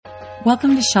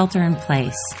Welcome to Shelter in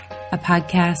Place, a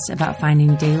podcast about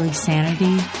finding daily sanity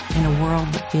in a world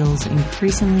that feels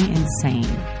increasingly insane.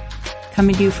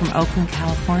 Coming to you from Oakland,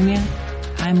 California,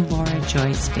 I'm Laura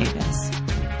Joyce Davis.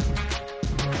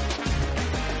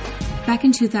 Back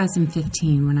in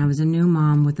 2015, when I was a new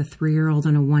mom with a 3-year-old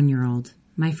and a 1-year-old,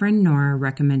 my friend Nora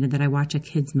recommended that I watch a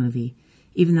kids movie,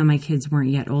 even though my kids weren't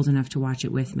yet old enough to watch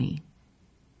it with me.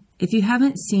 If you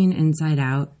haven't seen Inside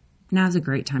Out, now's a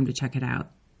great time to check it out.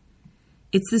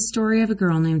 It's the story of a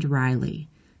girl named Riley,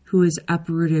 who is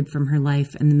uprooted from her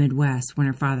life in the Midwest when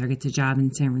her father gets a job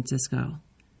in San Francisco.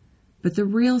 But the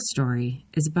real story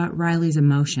is about Riley's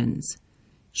emotions: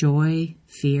 joy,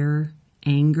 fear,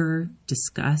 anger,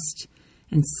 disgust,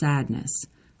 and sadness,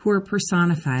 who are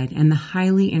personified in the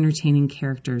highly entertaining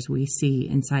characters we see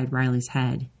inside Riley's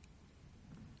head.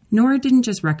 Nora didn't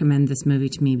just recommend this movie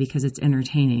to me because it's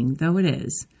entertaining, though it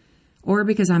is, or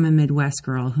because I'm a Midwest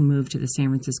girl who moved to the San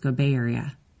Francisco Bay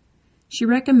Area. She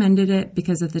recommended it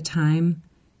because at the time,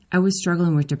 I was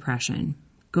struggling with depression,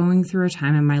 going through a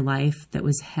time in my life that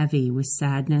was heavy with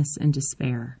sadness and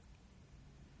despair.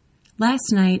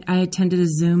 Last night, I attended a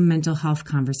Zoom mental health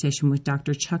conversation with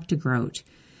Dr. Chuck DeGroat,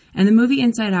 and the movie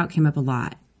Inside Out came up a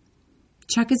lot.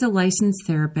 Chuck is a licensed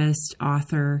therapist,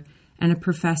 author, and a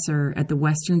professor at the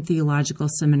Western Theological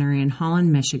Seminary in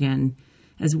Holland, Michigan,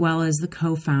 as well as the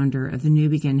co-founder of the New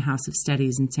Begin House of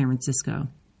Studies in San Francisco.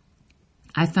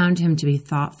 I found him to be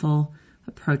thoughtful,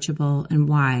 approachable, and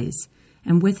wise,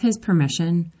 and with his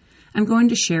permission, I'm going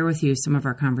to share with you some of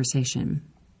our conversation.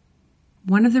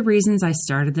 One of the reasons I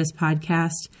started this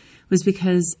podcast was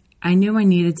because I knew I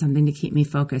needed something to keep me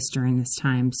focused during this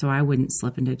time so I wouldn't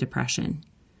slip into depression.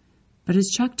 But as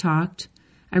Chuck talked,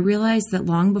 I realized that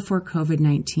long before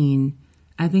COVID-19,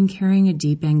 I've been carrying a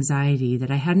deep anxiety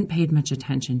that I hadn't paid much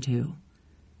attention to.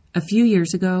 A few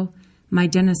years ago, my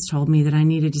dentist told me that I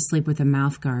needed to sleep with a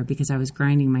mouth guard because I was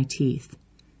grinding my teeth.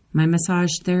 My massage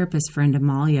therapist friend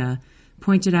Amalia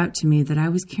pointed out to me that I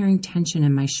was carrying tension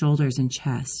in my shoulders and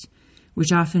chest,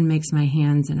 which often makes my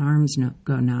hands and arms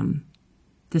go numb.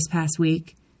 This past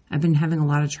week, I've been having a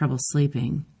lot of trouble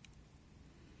sleeping.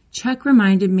 Chuck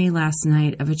reminded me last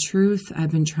night of a truth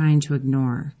I've been trying to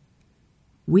ignore.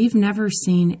 We've never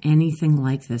seen anything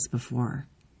like this before.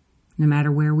 No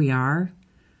matter where we are,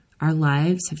 our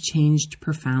lives have changed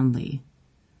profoundly.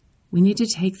 We need to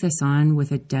take this on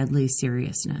with a deadly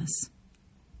seriousness.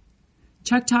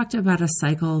 Chuck talked about a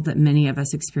cycle that many of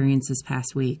us experienced this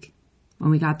past week. When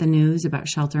we got the news about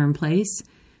Shelter in Place,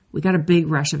 we got a big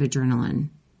rush of adrenaline.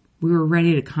 We were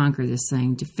ready to conquer this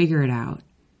thing, to figure it out.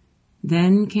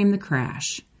 Then came the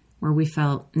crash, where we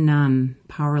felt numb,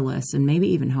 powerless, and maybe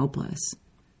even hopeless.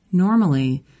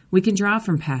 Normally, we can draw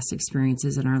from past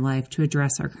experiences in our life to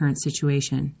address our current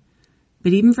situation.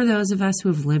 But even for those of us who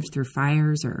have lived through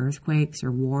fires or earthquakes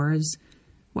or wars,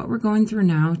 what we're going through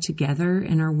now together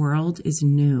in our world is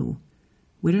new.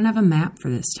 We don't have a map for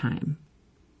this time.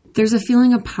 There's a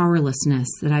feeling of powerlessness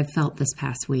that I've felt this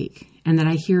past week, and that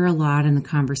I hear a lot in the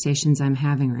conversations I'm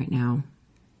having right now.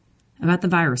 About the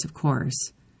virus, of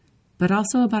course, but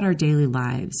also about our daily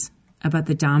lives, about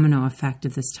the domino effect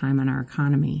of this time on our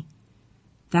economy.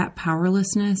 That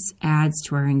powerlessness adds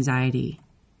to our anxiety.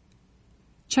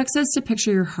 Chuck says to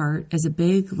picture your heart as a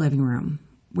big living room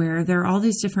where there are all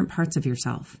these different parts of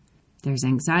yourself. There's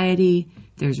anxiety,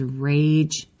 there's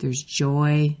rage, there's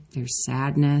joy, there's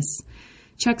sadness.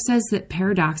 Chuck says that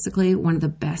paradoxically, one of the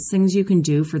best things you can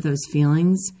do for those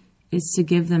feelings is to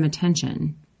give them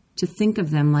attention, to think of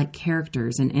them like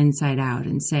characters in Inside Out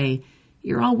and say,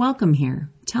 "You're all welcome here.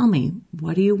 Tell me,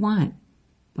 what do you want?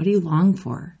 What do you long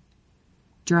for?"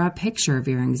 Draw a picture of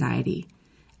your anxiety.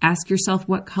 Ask yourself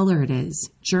what color it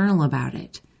is. Journal about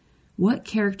it. What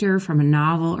character from a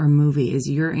novel or movie is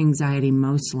your anxiety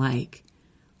most like?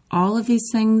 All of these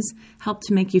things help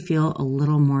to make you feel a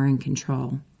little more in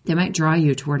control. They might draw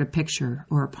you toward a picture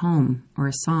or a poem or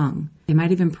a song. They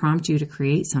might even prompt you to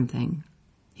create something.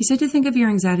 He said to think of your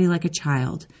anxiety like a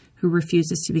child who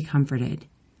refuses to be comforted.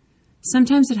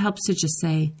 Sometimes it helps to just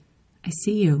say, "I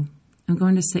see you. I'm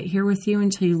going to sit here with you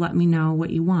until you let me know what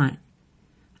you want.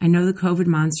 I know the COVID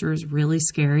monster is really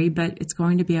scary, but it's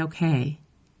going to be okay."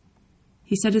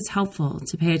 He said it's helpful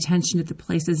to pay attention to the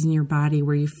places in your body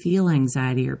where you feel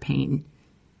anxiety or pain.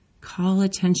 Call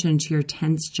attention to your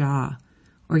tense jaw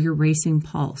or your racing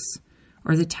pulse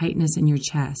or the tightness in your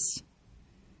chest.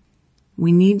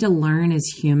 We need to learn as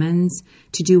humans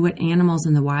to do what animals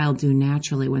in the wild do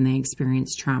naturally when they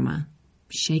experience trauma.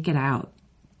 Shake it out.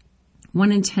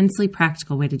 One intensely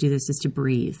practical way to do this is to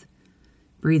breathe.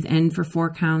 Breathe in for 4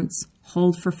 counts,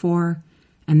 hold for 4,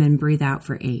 and then breathe out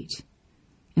for 8.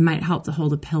 It might help to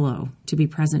hold a pillow, to be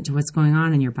present to what's going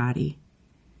on in your body.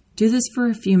 Do this for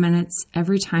a few minutes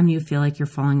every time you feel like you're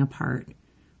falling apart,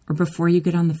 or before you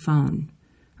get on the phone,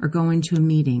 or go into a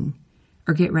meeting,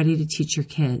 or get ready to teach your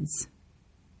kids.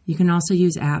 You can also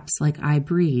use apps like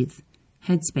iBreathe,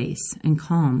 Headspace, and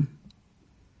Calm.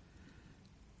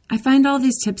 I find all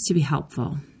these tips to be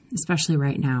helpful, especially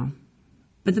right now.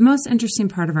 But the most interesting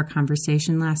part of our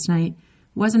conversation last night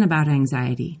wasn't about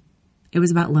anxiety. It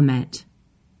was about lament.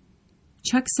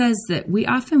 Chuck says that we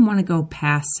often want to go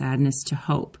past sadness to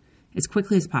hope as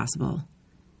quickly as possible.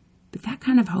 But that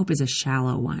kind of hope is a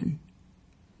shallow one.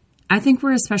 I think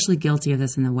we're especially guilty of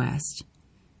this in the West.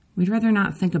 We'd rather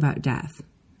not think about death,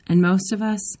 and most of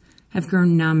us have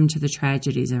grown numb to the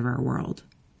tragedies of our world.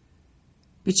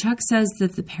 But Chuck says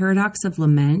that the paradox of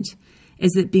lament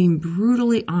is that being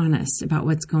brutally honest about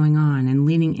what's going on and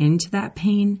leaning into that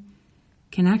pain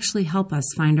can actually help us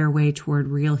find our way toward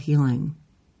real healing.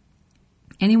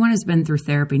 Anyone who's been through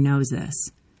therapy knows this.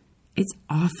 It's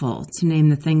awful to name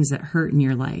the things that hurt in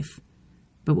your life,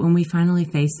 but when we finally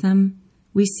face them,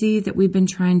 we see that we've been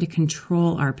trying to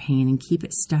control our pain and keep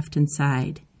it stuffed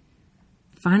inside.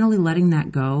 Finally letting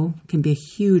that go can be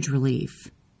a huge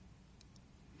relief.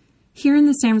 Here in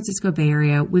the San Francisco Bay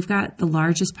Area, we've got the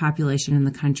largest population in the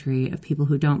country of people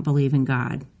who don't believe in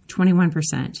God,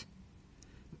 21%.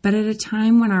 But at a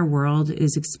time when our world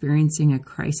is experiencing a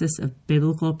crisis of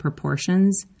biblical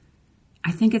proportions,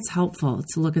 I think it's helpful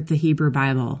to look at the Hebrew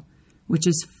Bible, which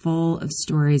is full of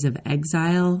stories of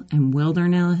exile and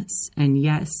wilderness and,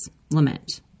 yes,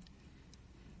 lament.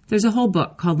 There's a whole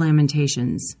book called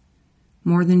Lamentations.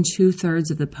 More than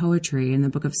 2/3 of the poetry in the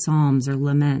book of Psalms are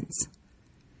laments.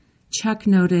 Chuck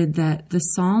noted that the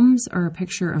Psalms are a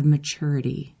picture of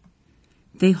maturity.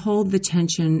 They hold the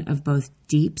tension of both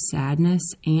deep sadness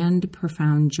and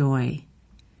profound joy.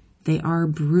 They are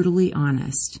brutally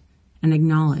honest and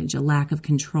acknowledge a lack of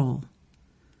control.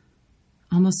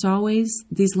 Almost always,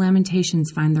 these lamentations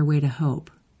find their way to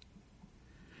hope.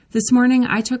 This morning,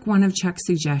 I took one of Chuck's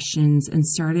suggestions and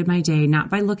started my day not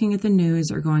by looking at the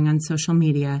news or going on social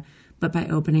media, but by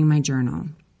opening my journal.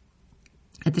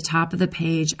 At the top of the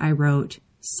page, I wrote,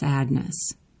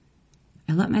 sadness.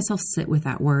 I let myself sit with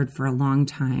that word for a long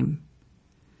time.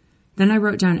 Then I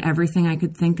wrote down everything I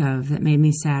could think of that made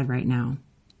me sad right now.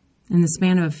 In the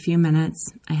span of a few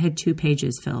minutes, I had 2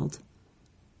 pages filled.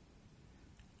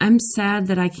 I'm sad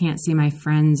that I can't see my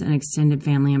friends and extended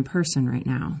family in person right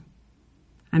now.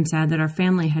 I'm sad that our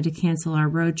family had to cancel our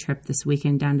road trip this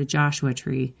weekend down to Joshua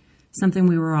Tree, something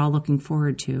we were all looking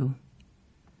forward to.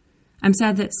 I'm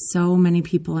sad that so many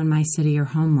people in my city are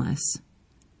homeless.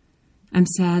 I'm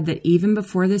sad that even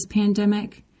before this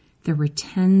pandemic, there were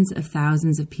tens of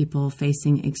thousands of people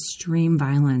facing extreme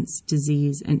violence,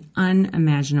 disease, and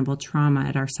unimaginable trauma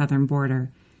at our southern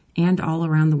border and all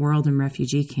around the world in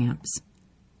refugee camps.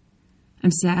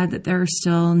 I'm sad that there are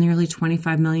still nearly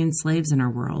 25 million slaves in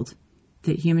our world,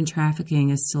 that human trafficking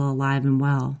is still alive and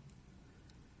well.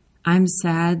 I'm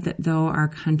sad that though our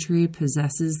country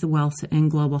possesses the wealth to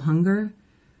end global hunger,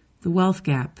 the wealth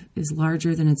gap is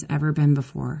larger than it's ever been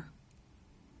before.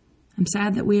 I'm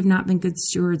sad that we have not been good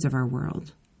stewards of our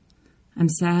world. I'm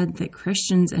sad that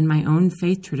Christians in my own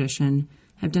faith tradition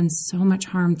have done so much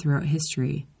harm throughout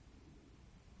history.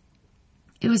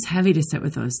 It was heavy to sit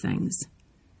with those things.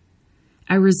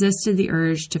 I resisted the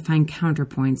urge to find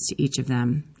counterpoints to each of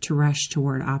them, to rush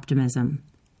toward optimism.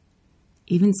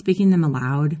 Even speaking them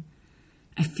aloud,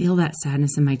 I feel that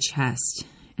sadness in my chest,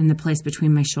 in the place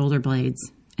between my shoulder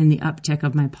blades, and the uptick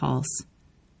of my pulse.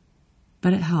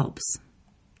 But it helps.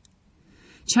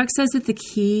 Chuck says that the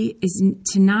key is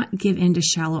to not give in to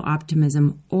shallow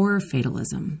optimism or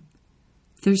fatalism.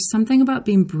 There's something about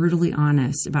being brutally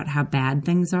honest about how bad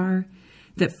things are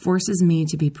that forces me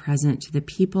to be present to the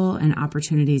people and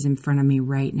opportunities in front of me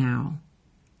right now.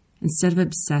 Instead of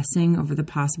obsessing over the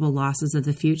possible losses of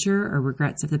the future or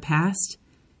regrets of the past,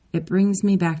 it brings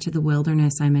me back to the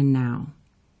wilderness I'm in now.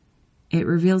 It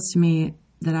reveals to me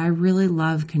that I really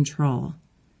love control.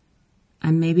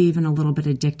 I'm maybe even a little bit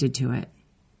addicted to it.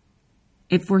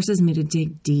 It forces me to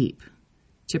dig deep,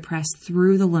 to press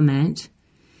through the lament,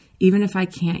 even if I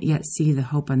can't yet see the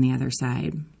hope on the other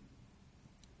side.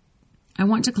 I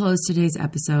want to close today's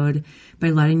episode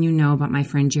by letting you know about my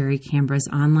friend Jerry Cambra's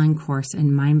online course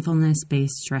in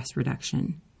mindfulness-based stress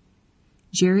reduction.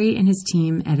 Jerry and his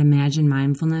team at Imagine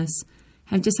Mindfulness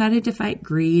have decided to fight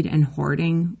greed and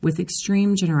hoarding with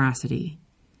extreme generosity.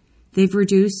 They've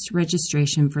reduced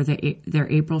registration for their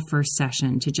April 1st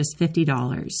session to just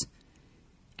 $50.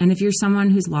 And if you're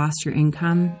someone who's lost your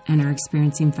income and are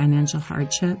experiencing financial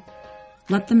hardship,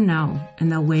 Let them know, and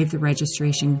they'll waive the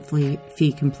registration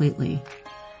fee completely.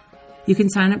 You can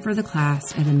sign up for the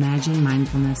class at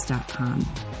imaginemindfulness.com.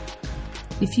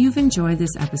 If you've enjoyed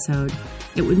this episode,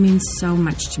 it would mean so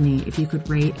much to me if you could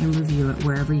rate and review it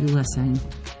wherever you listen,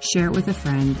 share it with a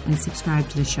friend, and subscribe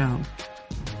to the show.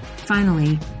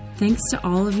 Finally, thanks to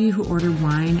all of you who ordered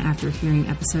wine after hearing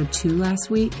episode 2 last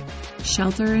week.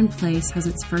 Shelter in Place has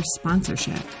its first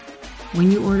sponsorship. When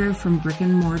you order from Brick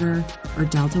and Mortar or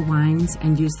Delta Wines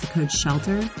and use the code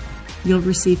SHELTER, you'll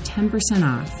receive 10%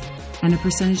 off, and a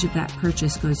percentage of that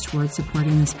purchase goes towards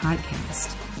supporting this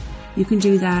podcast. You can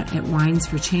do that at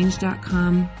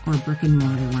winesforchange.com or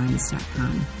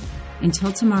brickandmortarwines.com.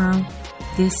 Until tomorrow,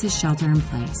 this is Shelter in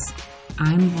Place.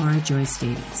 I'm Laura Joyce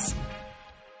Davis.